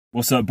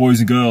What's up, boys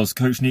and girls?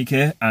 Coach Neek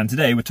here, and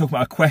today we're talking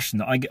about a question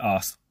that I get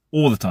asked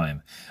all the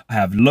time. I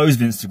have loads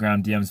of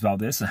Instagram DMs about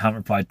this and haven't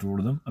replied to all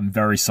of them. I'm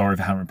very sorry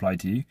if I haven't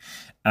replied to you.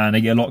 And I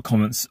get a lot of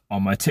comments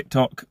on my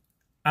TikTok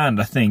and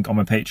I think on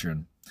my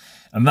Patreon.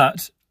 And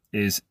that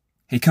is,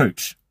 hey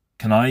coach,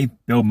 can I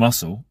build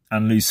muscle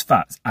and lose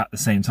fat at the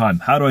same time?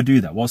 How do I do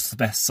that? What's the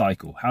best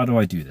cycle? How do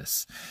I do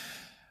this?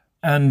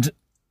 And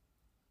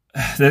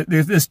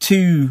there's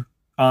two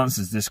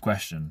answers to this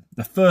question.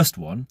 The first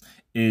one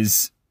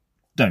is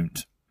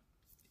don't.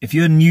 If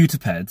you're new to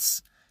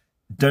PEDs,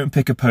 don't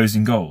pick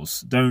opposing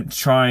goals. Don't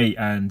try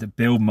and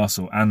build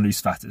muscle and lose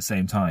fat at the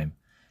same time.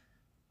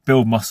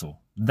 Build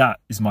muscle.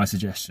 That is my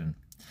suggestion.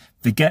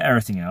 Forget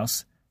everything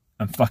else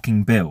and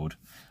fucking build.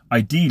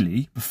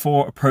 Ideally,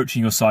 before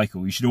approaching your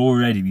cycle, you should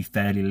already be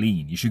fairly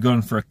lean. You should go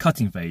on for a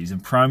cutting phase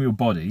and prime your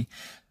body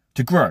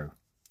to grow.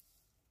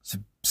 So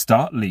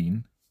start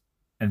lean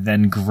and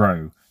then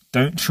grow.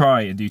 Don't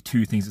try and do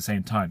two things at the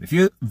same time. If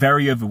you're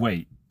very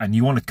overweight and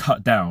you want to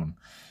cut down,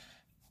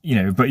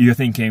 but you're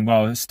thinking,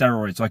 well,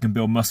 steroids, so I can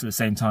build muscle at the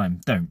same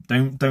time.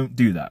 Don't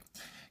do that.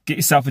 Get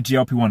yourself a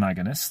GLP-1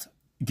 agonist.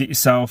 Get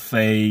yourself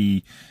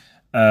a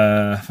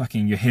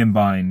your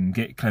Himbine.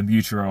 Get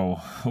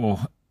clenbuterol,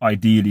 or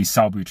ideally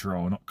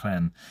salbuterol, not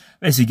clen.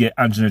 Basically, get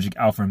adrenergic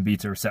alpha and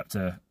beta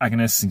receptor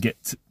agonists and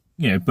get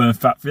burn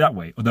fat through that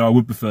way. Although I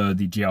would prefer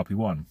the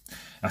GLP-1.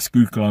 That's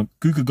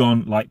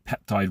glucagon-like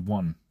peptide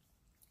 1.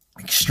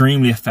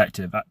 Extremely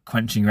effective at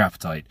quenching your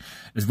appetite,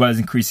 as well as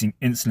increasing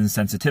insulin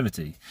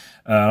sensitivity.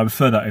 I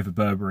prefer that over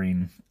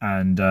berberine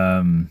and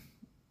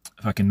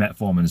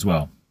metformin as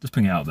well. Just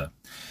putting it out there.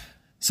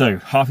 So,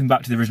 harping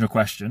back to the original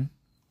question,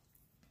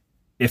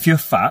 if you're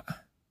fat,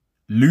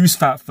 lose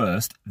fat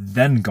first,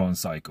 then go on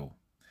cycle.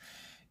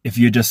 If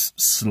you're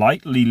just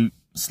slightly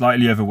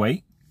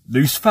overweight,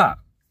 lose fat,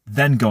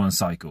 then go on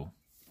cycle.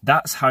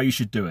 That's how you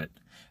should do it.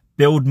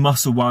 Build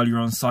muscle while you're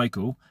on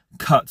cycle,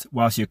 cut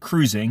whilst you're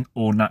cruising,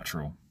 or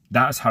natural.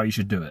 That's how you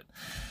should do it.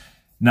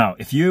 Now,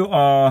 if you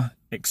are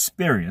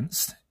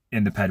experienced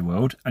in the PED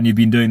world and you've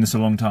been doing this a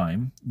long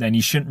time, then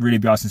you shouldn't really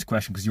be asking this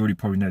question because you already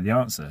probably know the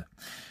answer.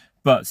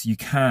 But you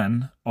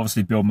can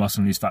obviously build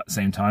muscle and lose fat at the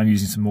same time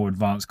using some more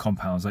advanced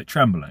compounds like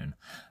trenbolone.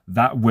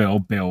 That will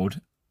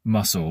build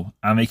muscle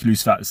and make you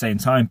lose fat at the same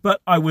time.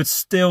 But I would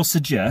still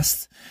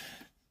suggest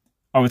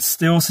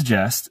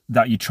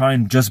that you try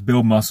and just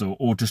build muscle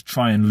or just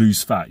try and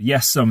lose fat.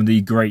 Yes, some of the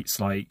greats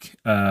like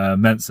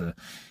Mensa,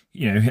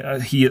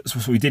 that's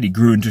what he did. He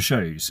grew into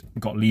shows,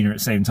 got leaner at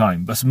the same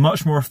time. But it's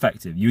much more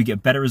effective. You would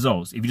get better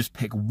results if you just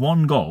pick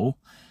one goal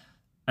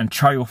and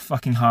try your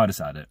fucking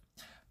hardest at it.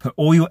 Put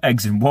all your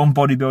eggs in one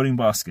bodybuilding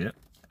basket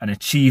and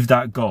achieve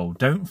that goal.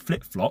 Don't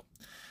flip-flop,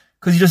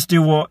 because you just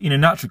do what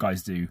natural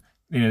guys do.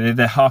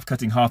 They're half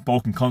cutting, half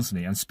bulking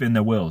constantly and spin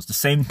their wheels. The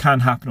same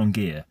can happen on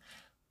gear.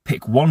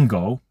 Pick one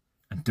goal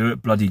and do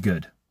it bloody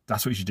good.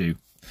 That's what you should do.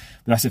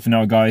 But that's it for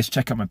now, guys.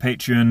 Check out my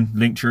Patreon,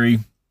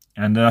 Linktree,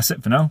 and that's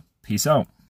it for now. Peace out.